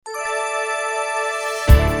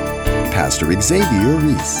Pastor Xavier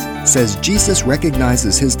Reese says Jesus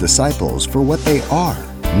recognizes his disciples for what they are,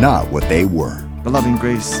 not what they were. The loving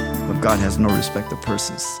grace of God has no respect of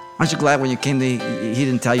persons. Aren't you glad when you came to, he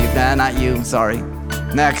didn't tell you, nah, not you, sorry.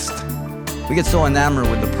 Next. We get so enamored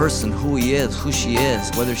with the person, who he is, who she is,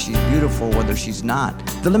 whether she's beautiful, whether she's not.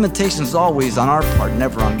 The limitation is always on our part,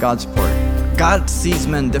 never on God's part. God sees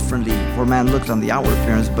men differently, for man looks on the outward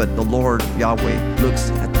appearance, but the Lord, Yahweh,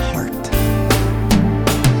 looks at the heart.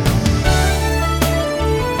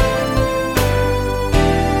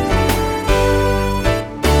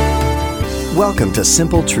 Welcome to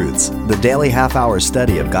Simple Truths, the daily half-hour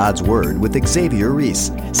study of God's Word with Xavier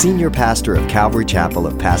Reese, Senior Pastor of Calvary Chapel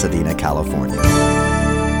of Pasadena, California.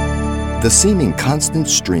 The seeming constant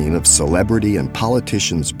stream of celebrity and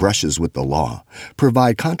politicians' brushes with the law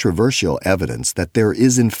provide controversial evidence that there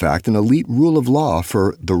is in fact an elite rule of law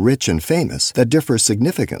for the rich and famous that differs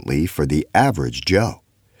significantly for the average Joe.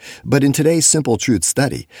 But in today's Simple Truth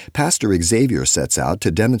study, Pastor Xavier sets out to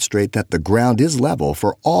demonstrate that the ground is level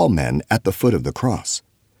for all men at the foot of the cross.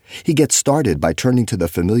 He gets started by turning to the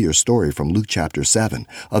familiar story from Luke chapter 7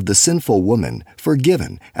 of the sinful woman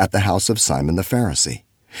forgiven at the house of Simon the Pharisee,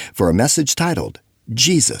 for a message titled,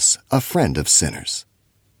 Jesus, a Friend of Sinners.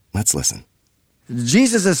 Let's listen.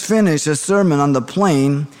 Jesus has finished his sermon on the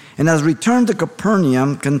plain and has returned to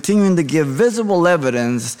Capernaum, continuing to give visible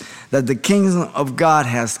evidence that the kingdom of God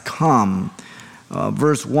has come.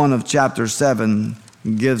 Verse 1 of chapter 7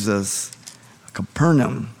 gives us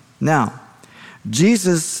Capernaum. Now,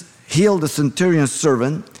 Jesus healed the centurion's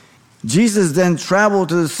servant. Jesus then traveled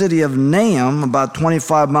to the city of Naum, about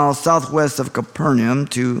 25 miles southwest of Capernaum,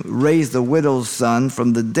 to raise the widow's son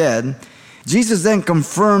from the dead. Jesus then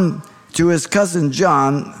confirmed to his cousin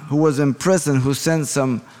John, who was in prison, who sent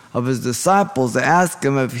some of his disciples to ask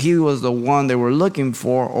him if he was the one they were looking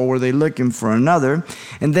for, or were they looking for another.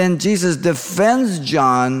 And then Jesus defends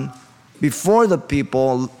John before the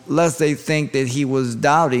people, lest they think that he was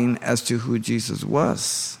doubting as to who Jesus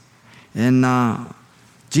was. And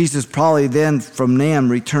Jesus probably then from Naum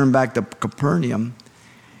returned back to Capernaum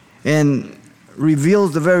and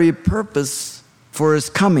reveals the very purpose for his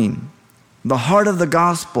coming, the heart of the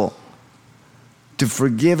gospel, to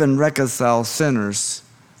forgive and reconcile sinners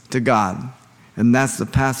to God. And that's the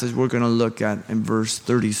passage we're going to look at in verse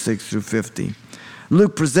 36 through 50.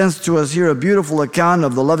 Luke presents to us here a beautiful account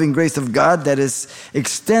of the loving grace of God that is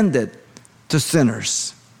extended to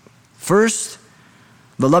sinners. First,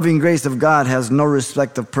 the loving grace of God has no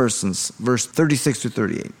respect of persons, verse 36 to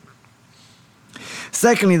 38.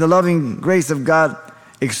 Secondly, the loving grace of God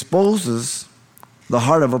exposes the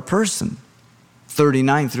heart of a person,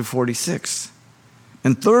 39 through 46.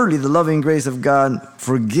 And thirdly, the loving grace of God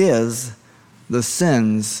forgives the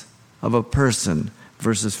sins of a person,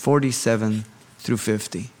 verses 47 through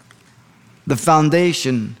 50. The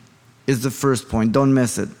foundation is the first point. Don't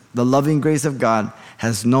miss it. The loving grace of God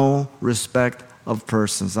has no respect of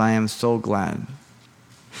persons. I am so glad.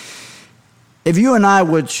 If you and I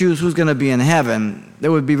would choose who's going to be in heaven,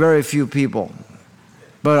 there would be very few people.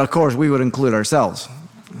 But of course, we would include ourselves.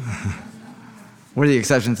 We're the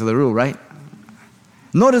exception to the rule, right?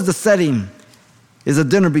 Notice the setting is a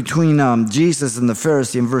dinner between Jesus and the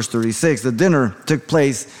Pharisee in verse 36. The dinner took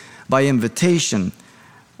place by invitation.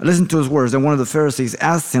 Listen to his words. And one of the Pharisees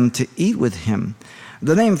asked him to eat with him.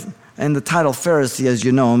 The name and the title Pharisee, as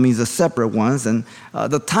you know, means a separate ones. And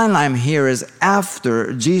the timeline here is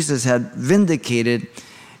after Jesus had vindicated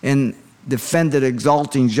and defended,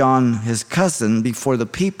 exalting John, his cousin, before the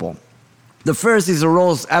people. The Pharisees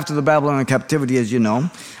arose after the Babylonian captivity, as you know.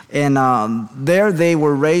 And there they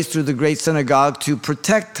were raised through the great synagogue to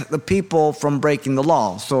protect the people from breaking the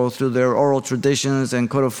law. So through their oral traditions and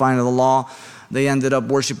codifying of the law, they ended up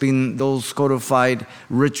worshiping those codified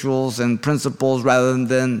rituals and principles rather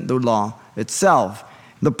than the law itself.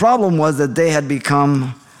 The problem was that they had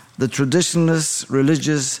become the traditionalist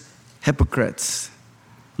religious hypocrites.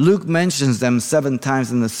 Luke mentions them 7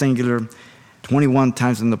 times in the singular, 21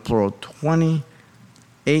 times in the plural,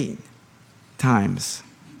 28 times.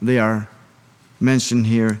 They are mentioned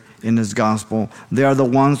here in his gospel. They are the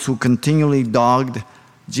ones who continually dogged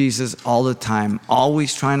Jesus all the time,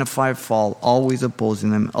 always trying to find fault, always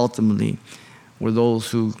opposing him. Ultimately, were those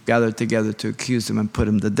who gathered together to accuse him and put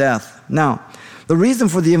him to death. Now, the reason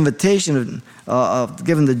for the invitation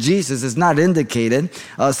given to Jesus is not indicated.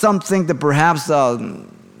 Some think that perhaps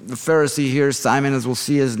the Pharisee here, Simon, as we'll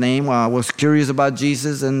see his name, was curious about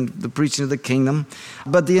Jesus and the preaching of the kingdom.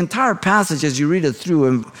 But the entire passage, as you read it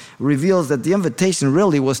through, reveals that the invitation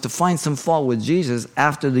really was to find some fault with Jesus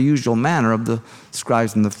after the usual manner of the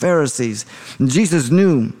scribes and the Pharisees. And Jesus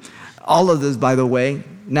knew all of this, by the way,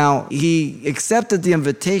 Now, he accepted the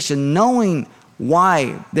invitation knowing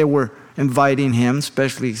why they were inviting him,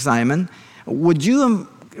 especially Simon. Would you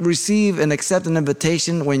receive and accept an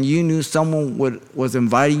invitation when you knew someone was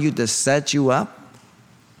inviting you to set you up?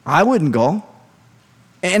 I wouldn't go.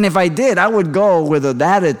 And if I did, I would go with an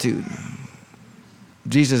attitude.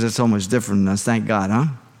 Jesus is so much different than us, thank God, huh?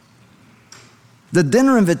 The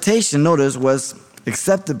dinner invitation, notice, was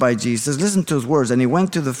accepted by Jesus. Listen to his words. And he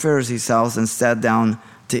went to the Pharisee's house and sat down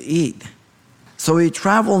to eat. So he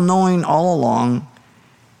traveled knowing all along.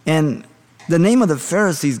 And the name of the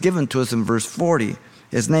Pharisee is given to us in verse 40.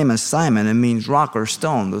 His name is Simon. It means rock or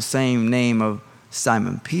stone, the same name of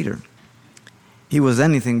Simon Peter. He was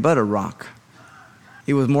anything but a rock.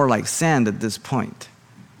 He was more like sand at this point.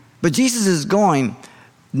 But Jesus is going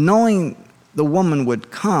knowing the woman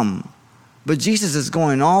would come. But Jesus is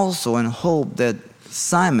going also in hope that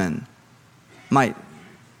Simon might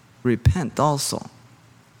repent also.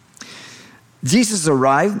 Jesus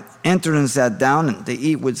arrived, entered and sat down to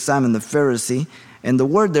eat with Simon the Pharisee. And the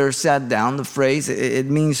word there, sat down, the phrase, it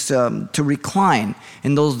means to recline.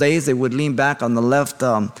 In those days, they would lean back on the left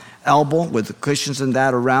elbow with the cushions and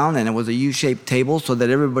that around, and it was a U-shaped table so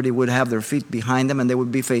that everybody would have their feet behind them and they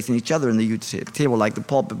would be facing each other in the U-shaped table like the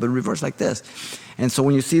pulpit, but reversed like this. And so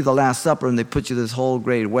when you see the Last Supper and they put you this whole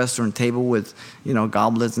great Western table with,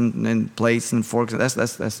 goblets and plates and forks,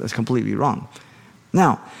 that's completely wrong.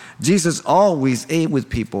 Now, Jesus always ate with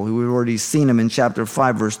people. We've already seen him in chapter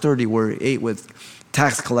 5, verse 30, where he ate with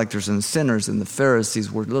tax collectors and sinners, and the Pharisees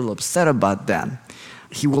were a little upset about that.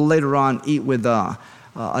 He will later on eat with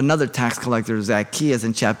another tax collector, Zacchaeus,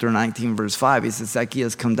 in chapter 19, verse 5. He says,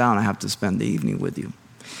 Zacchaeus, come down, I have to spend the evening with you.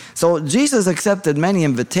 So Jesus accepted many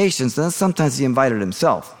invitations, and sometimes he invited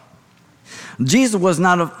himself. Jesus was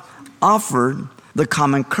not offered the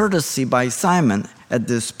common courtesy by Simon at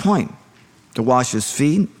this point, to wash his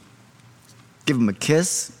feet, give him a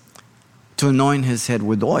kiss, to anoint his head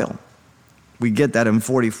with oil. We get that in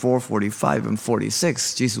 44, 45, and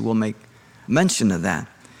 46. Jesus will make mention of that.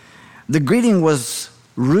 The greeting was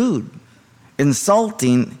rude,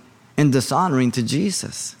 insulting, and dishonoring to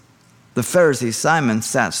Jesus. The Pharisee Simon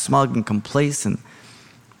sat smug and complacent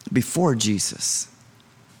before Jesus.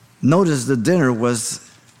 Notice the dinner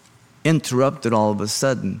was interrupted all of a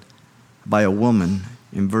sudden by a woman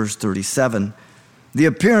in verse 37. The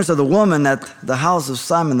appearance of the woman at the house of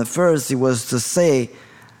Simon the Pharisee was, to say,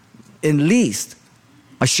 at least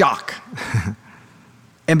a shock.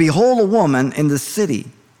 And behold, a woman in the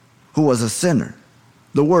city who was a sinner.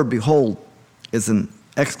 The word behold is an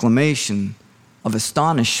exclamation of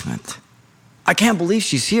astonishment. I can't believe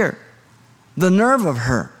she's here. The nerve of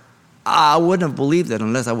her. I wouldn't have believed it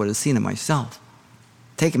unless I would have seen it myself.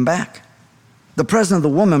 Taken back. The presence of the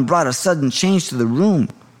woman brought a sudden change to the room.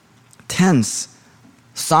 Tense,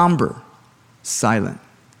 somber, silent.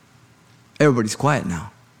 Everybody's quiet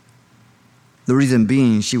now. The reason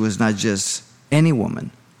being, she was not just any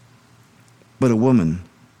woman, but a woman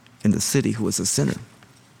in the city who was a sinner.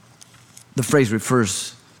 The phrase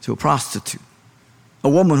refers to a prostitute, a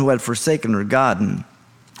woman who had forsaken her God and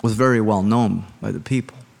was very well known by the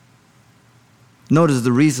people. Notice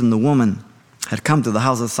the reason the woman had come to the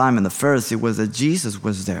house of Simon the Pharisee was that Jesus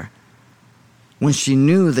was there. When she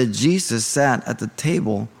knew that Jesus sat at the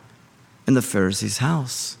table in the Pharisee's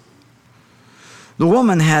house. The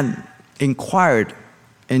woman had inquired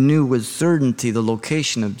and knew with certainty the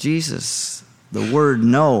location of Jesus. The word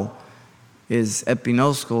know is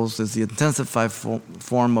epinoskos, is the intensified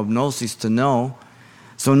form of gnosis, to know.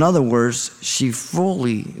 So in other words, she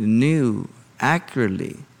fully knew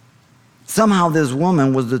accurately. Somehow this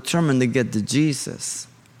woman was determined to get to Jesus.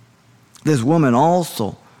 This woman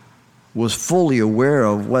also was fully aware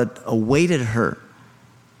of what awaited her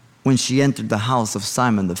when she entered the house of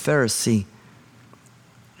Simon the Pharisee.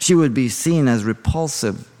 She would be seen as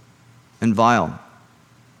repulsive and vile.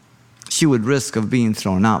 She would risk of being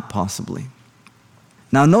thrown out, possibly.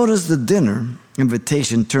 Now notice the dinner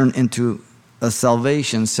invitation turned into a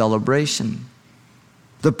salvation celebration.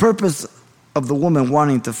 The purpose of the woman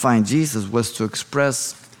wanting to find Jesus was to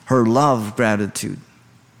express her love, gratitude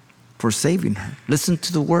for saving her. Listen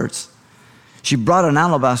to the words. She brought an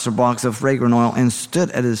alabaster box of fragrant oil and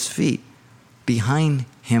stood at his feet behind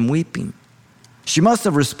him weeping. She must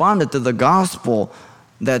have responded to the gospel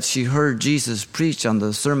that she heard Jesus preach on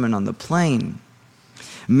the Sermon on the Plain.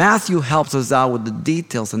 Matthew helps us out with the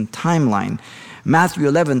details and timeline. Matthew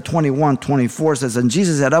 11, 21, 24 says, and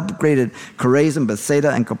Jesus had upgraded Chorazin,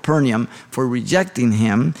 Bethsaida, and Capernaum for rejecting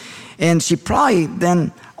him. And she probably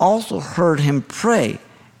then also heard him pray.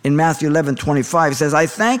 In Matthew 11, 25, it says, I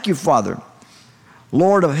thank you, Father,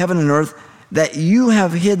 Lord of heaven and earth, that you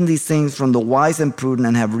have hidden these things from the wise and prudent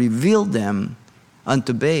and have revealed them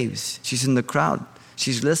unto babes. She's in the crowd.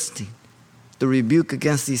 She's listening. The rebuke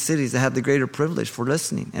against these cities that had the greater privilege for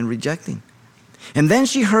listening and rejecting. And then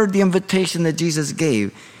she heard the invitation that Jesus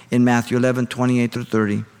gave in Matthew 11, 28 through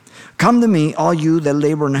 30. Come to me, all you that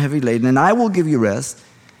labor and are heavy laden, and I will give you rest.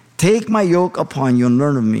 Take my yoke upon you and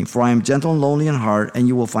learn of me, for I am gentle and lowly in heart, and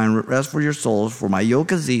you will find rest for your souls, for my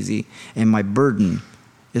yoke is easy and my burden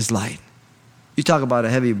is light. You talk about a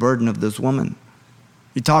heavy burden of this woman.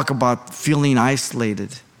 You talk about feeling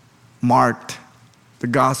isolated, marked, the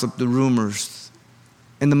gossip, the rumors,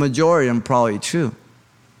 and the majority of them probably true.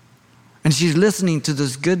 And she's listening to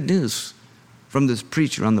this good news from this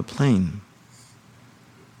preacher on the plain.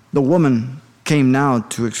 The woman came now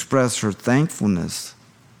to express her thankfulness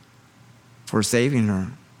for saving her.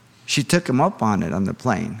 She took him up on it on the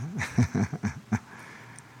plain.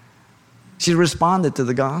 She responded to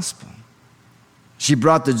the gospel. She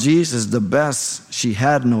brought to Jesus the best she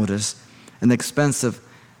had noticed, an expensive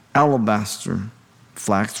alabaster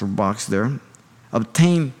flax or box there,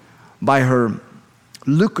 obtained by her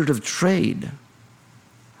lucrative trade.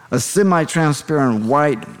 A semi-transparent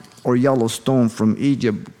white or yellow stone from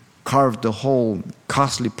Egypt carved the whole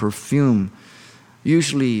costly perfume,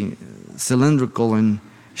 usually cylindrical in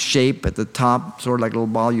shape at the top, sort of like a little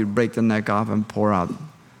ball. You'd break the neck off and pour out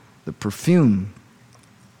the perfume.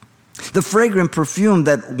 The fragrant perfume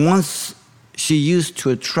that once she used to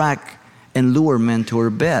attract and lure men to her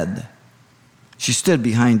bed. She stood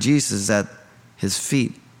behind Jesus at his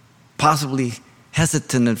feet, possibly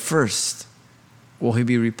hesitant at first. Will he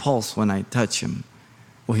be repulsed when I touch him?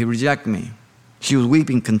 Will he reject me? She was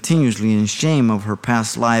weeping continuously in shame of her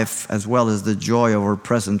past life as well as the joy of her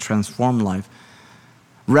present transformed life.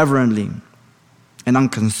 Reverently and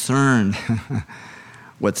unconcerned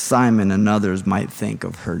what Simon and others might think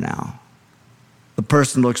of her now. The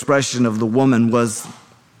personal expression of the woman was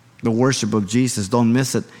the worship of Jesus. Don't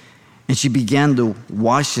miss it. And she began to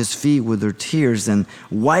wash his feet with her tears and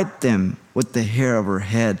wipe them with the hair of her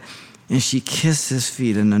head. And she kissed his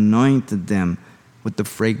feet and anointed them with the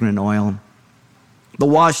fragrant oil. The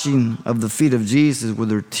washing of the feet of Jesus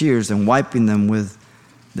with her tears and wiping them with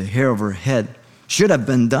the hair of her head should have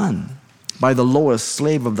been done by the lowest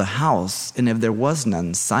slave of the house. And if there was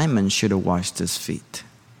none, Simon should have washed his feet.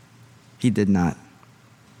 He did not.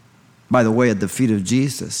 By the way, at the feet of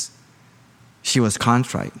Jesus, she was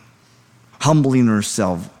contrite, humbling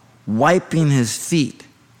herself, wiping his feet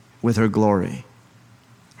with her glory,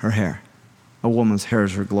 her hair. A woman's hair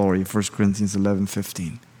is her glory, 1 Corinthians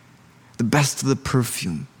 11:15. The best of the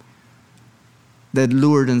perfume that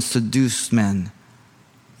lured and seduced men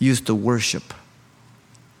used to worship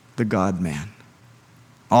the God-man.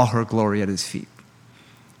 All her glory at his feet.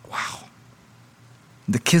 Wow.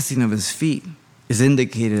 The kissing of his feet is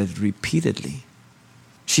indicated repeatedly.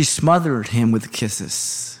 She smothered him with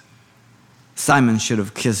kisses. Simon should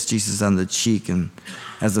have kissed Jesus on the cheek and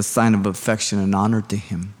as a sign of affection and honor to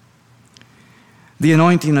him. The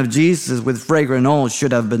anointing of Jesus with fragrant oil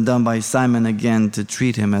should have been done by Simon again to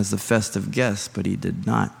treat him as a festive guest, but he did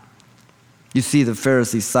not. You see, the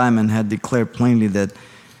Pharisee Simon had declared plainly that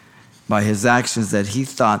by his actions that he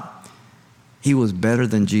thought he was better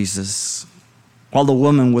than Jesus, while the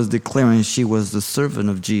woman was declaring she was the servant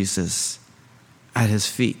of Jesus at his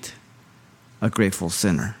feet, a grateful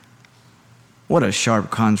sinner. What a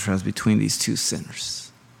sharp contrast between these two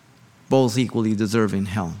sinners, both equally deserving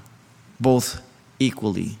hell, both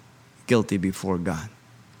equally guilty before God.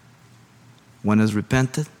 One has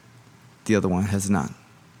repented, the other one has not.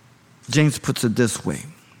 James puts it this way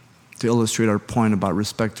to illustrate our point about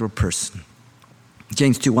respect to a person.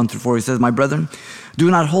 James 2:1-4, he says, My brethren, do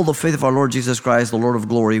not hold the faith of our Lord Jesus Christ, the Lord of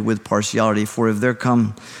glory, with partiality. For if there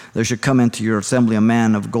should come into your assembly a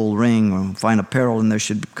man of gold ring or fine apparel, and there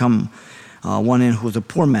should come one in who is a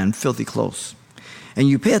poor man, filthy clothes. And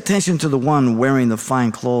you pay attention to the one wearing the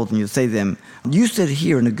fine clothes, and you say to them, you sit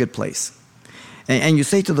here in a good place. And you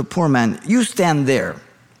say to the poor man, you stand there,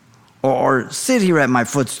 or sit here at my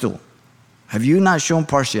footstool. Have you not shown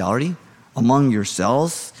partiality among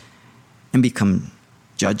yourselves and become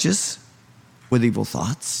judges with evil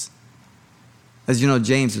thoughts? As you know,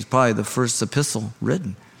 James is probably the first epistle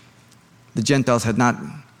written. The Gentiles had not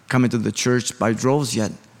come into the church by droves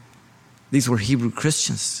yet. These were Hebrew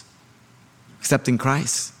Christians, accepting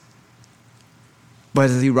Christ. But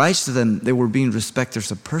as he writes to them, they were being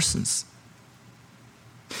respecters of persons.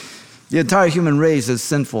 The entire human race is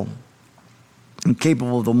sinful and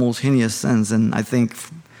capable of the most heinous sins, and I think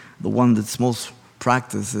the one that's most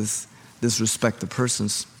practiced is disrespect of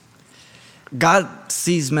persons. God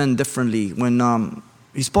sees men differently. When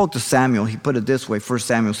He spoke to Samuel. He put it this way, 1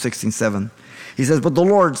 Samuel 16:7. He says, "But the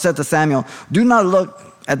Lord said to Samuel, do not look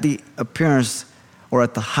at the appearance or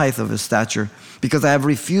at the height of his stature, because I have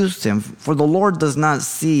refused him. For the Lord does not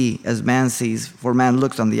see as man sees, for man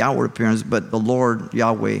looks on the outward appearance, but the Lord,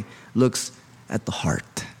 Yahweh, looks at the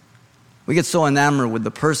heart." We get so enamored with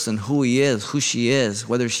the person, who he is, who she is,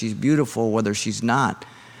 whether she's beautiful, whether she's not,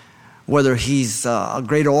 whether he's a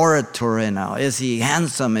great orator, and is he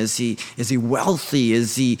handsome, is he wealthy,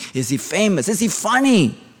 is he famous, is he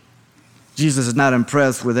funny? Jesus is not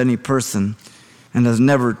impressed with any person and has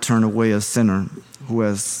never turned away a sinner who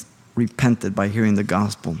has repented by hearing the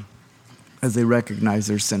gospel as they recognize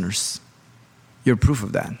they're sinners. You're proof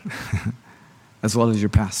of that, as well as your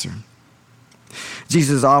pastor.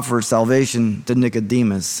 Jesus offered salvation to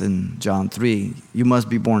Nicodemus in John 3. You must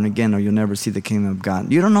be born again or you'll never see the kingdom of God.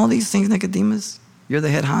 You don't know these things, Nicodemus? You're the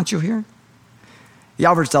head honcho here? He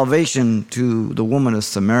offered salvation to the woman of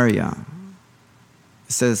Samaria.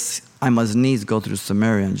 It says, I must needs go through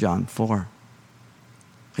Samaria in John 4.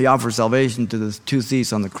 He offered salvation to the two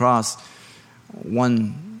thieves on the cross.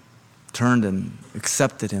 One turned and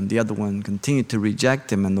accepted him. The other one continued to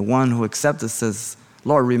reject him. And the one who accepted says,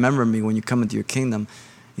 Lord, remember me when you come into your kingdom.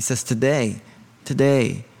 He says, today,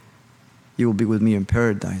 you will be with me in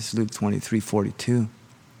paradise. Luke 23:42.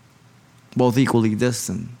 Both equally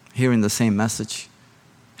distant, hearing the same message,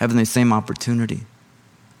 having the same opportunity.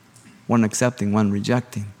 One accepting, one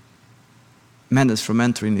rejecting. Menace from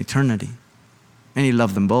entering eternity. And he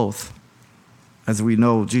loved them both. As we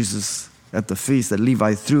know, Jesus at the feast that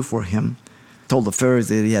Levi threw for him told the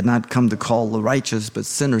Pharisees that he had not come to call the righteous but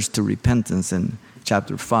sinners to repentance in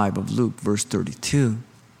chapter 5 of Luke, verse 32.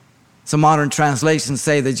 Some modern translations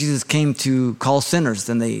say that Jesus came to call sinners,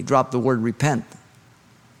 and they drop the word repent.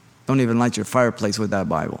 Don't even light your fireplace with that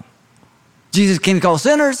Bible. Jesus came to call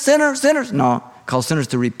sinners, sinners, sinners. No, call sinners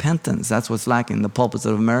to repentance. That's what's lacking in the pulpits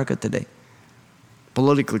of America today.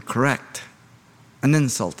 Politically correct. An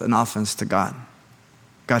insult, an offense to God.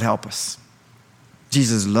 God help us.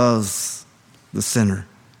 Jesus loves the sinner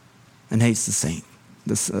and hates the saint.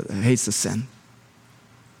 Hates the sin.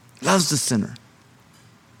 Loves the sinner,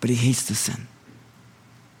 but he hates the sin.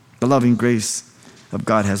 The loving grace of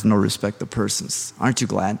God has no respect of persons. Aren't you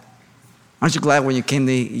glad? Aren't you glad when you came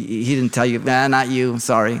he didn't tell you, not you,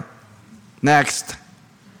 sorry. Next.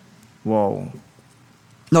 Whoa.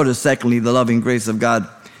 Notice, secondly, the loving grace of God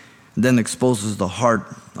then exposes the heart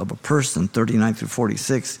of a person, 39 through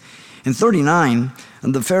 46. In 39,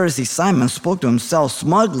 the Pharisee Simon spoke to himself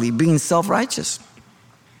smugly, being self-righteous.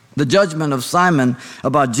 The judgment of Simon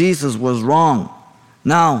about Jesus was wrong.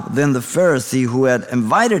 Now, then the Pharisee who had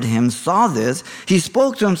invited him saw this. He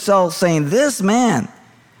spoke to himself, saying, this man,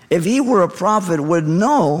 if he were a prophet, would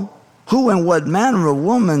know who and what manner of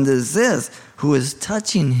woman this is who is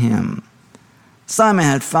touching him. Simon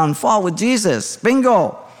had found fault with Jesus.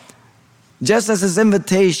 Bingo! Just as his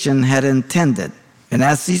invitation had intended. And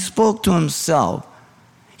as he spoke to himself,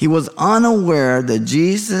 he was unaware that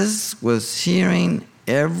Jesus was hearing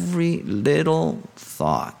every little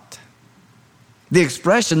thought. The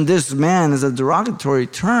expression, this man, is a derogatory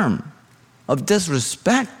term of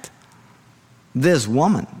disrespect. This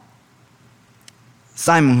woman.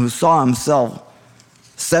 Simon, who saw himself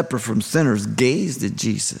separate from sinners, gazed at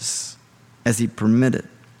Jesus as he permitted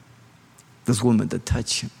this woman to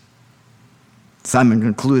touch him. Simon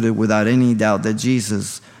concluded without any doubt that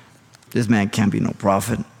this man can't be no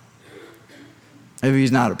prophet. If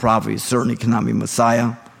he's not a prophet, he certainly cannot be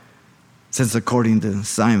Messiah, since according to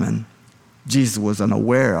Simon, Jesus was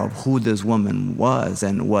unaware of who this woman was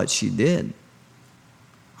and what she did.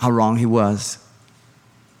 How wrong he was.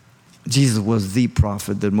 Jesus was the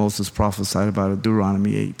prophet that Moses prophesied about in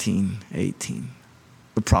Deuteronomy 18:18,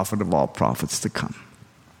 the prophet of all prophets to come.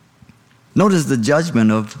 Notice the judgment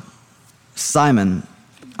of Simon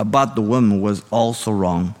about the woman was also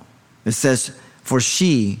wrong. It says, for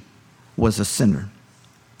she was a sinner.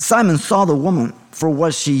 Simon saw the woman for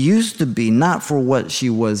what she used to be, not for what she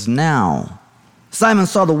was now. Simon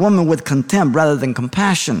saw the woman with contempt rather than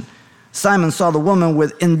compassion. Simon saw the woman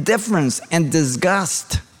with indifference and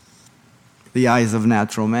disgust. The eyes of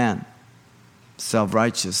natural man,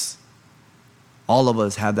 self-righteous. All of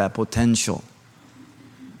us have that potential.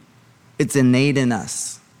 It's innate in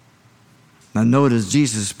us. Now notice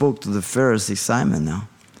Jesus spoke to the Pharisee Simon now,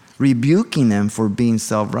 rebuking him for being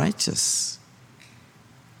self-righteous.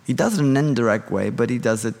 He does it in an indirect way, but he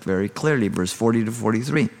does it very clearly, verse 40 to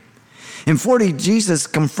 43. In 40, Jesus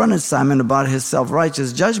confronted Simon about his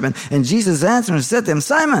self-righteous judgment, and Jesus answered and said to him,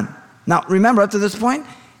 Simon. Now remember, up to this point,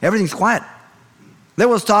 everything's quiet. There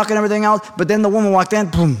was talk and everything else, but then the woman walked in,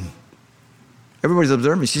 boom. Everybody's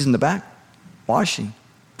observing. She's in the back, washing,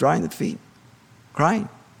 drying the feet, crying.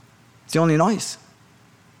 It's the only noise.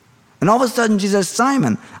 And all of a sudden, Jesus said,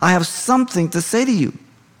 Simon, I have something to say to you.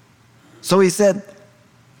 So he said,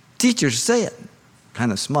 teacher, say it.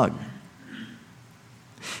 Kind of smug.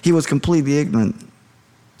 He was completely ignorant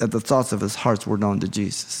that the thoughts of his hearts were known to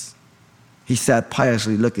Jesus. He sat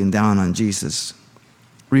piously looking down on Jesus,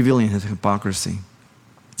 revealing his hypocrisy.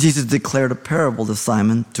 Jesus declared a parable to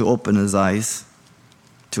Simon to open his eyes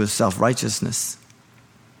to his self-righteousness.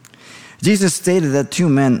 Jesus stated that two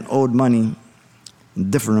men owed money,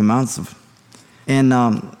 different amounts of. And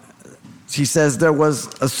he says there was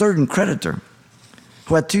a certain creditor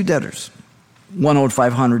who had two debtors. One owed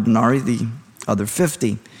 500 denarii, the other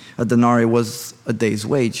 50. A denarii was a day's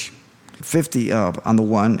wage. 50 on the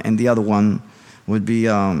one, and the other one would be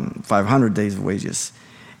 500 days of wages.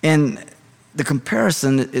 And the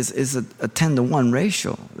comparison is a 10-to-1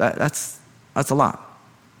 ratio. That's a lot.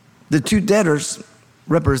 The two debtors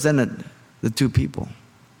represented the two people,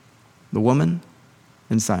 the woman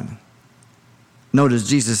and Simon. Notice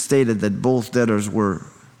Jesus stated that both debtors were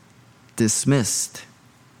dismissed.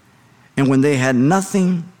 And when they had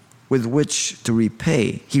nothing with which to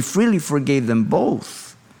repay, he freely forgave them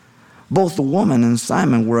both. Both the woman and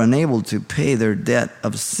Simon were unable to pay their debt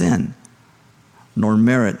of sin, nor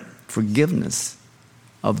merit forgiveness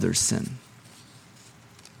of their sin.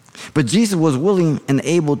 But Jesus was willing and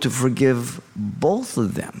able to forgive both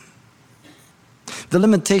of them. The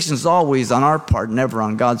limitation is always on our part, never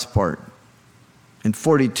on God's part. In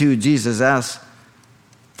 42, Jesus asked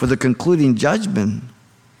for the concluding judgment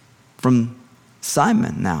from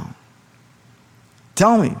Simon now.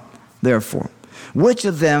 Tell me, therefore, which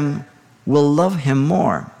of them will love him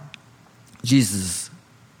more? Jesus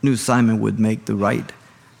knew Simon would make the right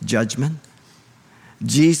judgment.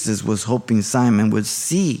 Jesus was hoping Simon would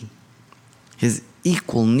see his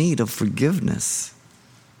equal need of forgiveness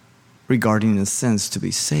regarding his sins to be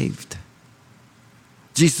saved.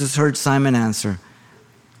 Jesus heard Simon answer,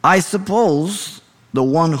 I suppose the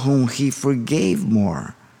one whom he forgave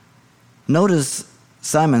more. Notice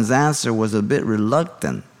Simon's answer was a bit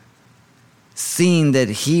reluctant, seeing that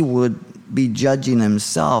he would be judging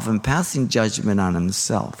himself and passing judgment on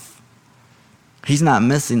himself. He's not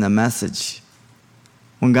missing the message.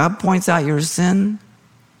 When God points out your sin,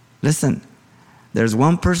 listen, there's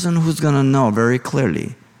one person who's going to know very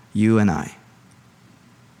clearly, you and I.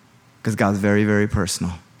 Because God's very, very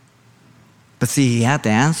personal. But see, he had to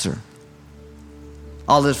answer.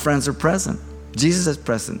 All his friends are present. Jesus is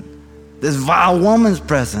present. This vile woman's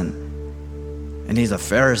present. And he's a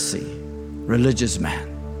Pharisee, religious man.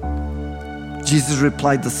 Jesus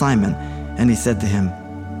replied to Simon, and he said to him,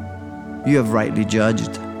 you have rightly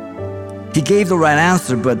judged. He gave the right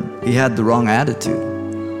answer, but he had the wrong attitude.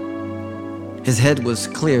 His head was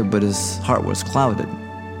clear, but his heart was clouded.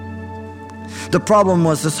 The problem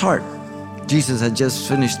was his heart. Jesus had just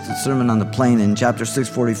finished the Sermon on the Plain in chapter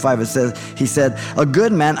 6:45. He said, a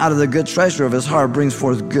good man out of the good treasure of his heart brings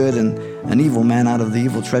forth good, and an evil man out of the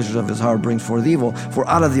evil treasures of his heart brings forth evil. For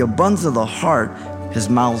out of the abundance of the heart, his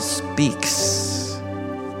mouth speaks.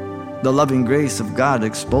 The loving grace of God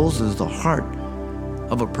exposes the heart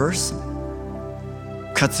of a person.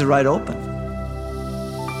 Cuts it right open.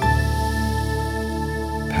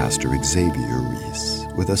 Pastor Xavier Reese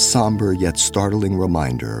with a somber yet startling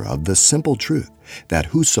reminder of the simple truth that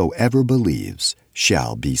whosoever believes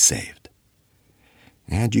shall be saved.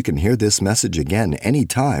 And you can hear this message again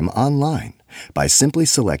anytime online by simply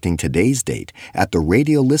selecting today's date at the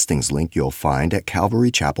radio listings link you'll find at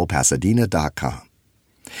CalvaryChapelPasadena.com.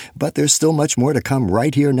 But there's still much more to come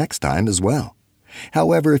right here next time as well.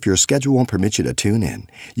 However, if your schedule won't permit you to tune in,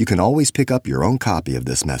 you can always pick up your own copy of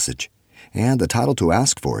this message. And the title to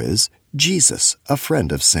ask for is Jesus, a Friend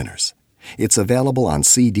of Sinners. It's available on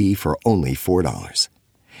CD for only $4.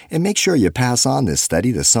 And make sure you pass on this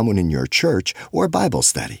study to someone in your church or Bible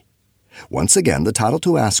study. Once again, the title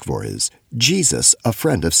to ask for is Jesus, a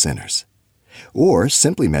Friend of Sinners. Or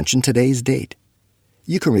simply mention today's date.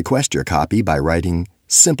 You can request your copy by writing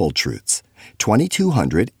Simple Truths,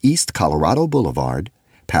 2200 East Colorado Boulevard,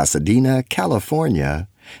 Pasadena, California,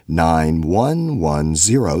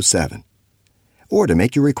 91107. Or to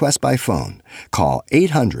make your request by phone, call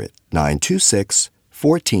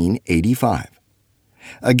 800-926-1485.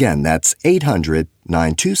 Again, that's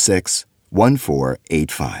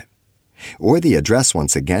 800-926-1485. Or the address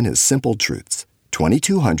once again is Simple Truths,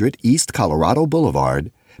 2200 East Colorado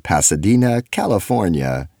Boulevard, Pasadena,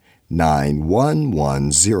 California,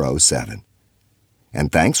 91107.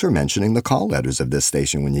 And thanks for mentioning the call letters of this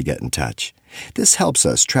station when you get in touch. This helps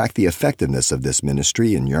us track the effectiveness of this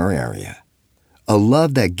ministry in your area. A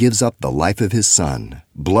love that gives up the life of his Son,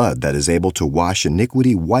 blood that is able to wash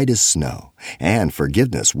iniquity white as snow, and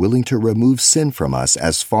forgiveness willing to remove sin from us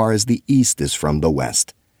as far as the east is from the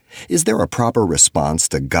west. Is there a proper response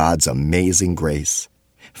to God's amazing grace?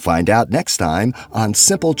 Find out next time on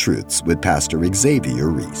Simple Truths with Pastor Xavier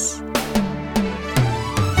Reese.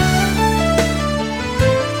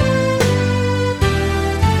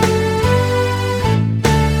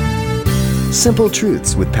 Simple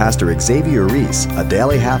Truths with Pastor Xavier Reese, a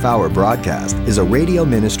daily half-hour broadcast, is a radio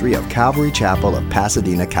ministry of Calvary Chapel of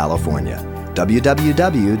Pasadena, California.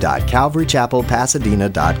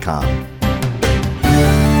 www.calvarychapelpasadena.com.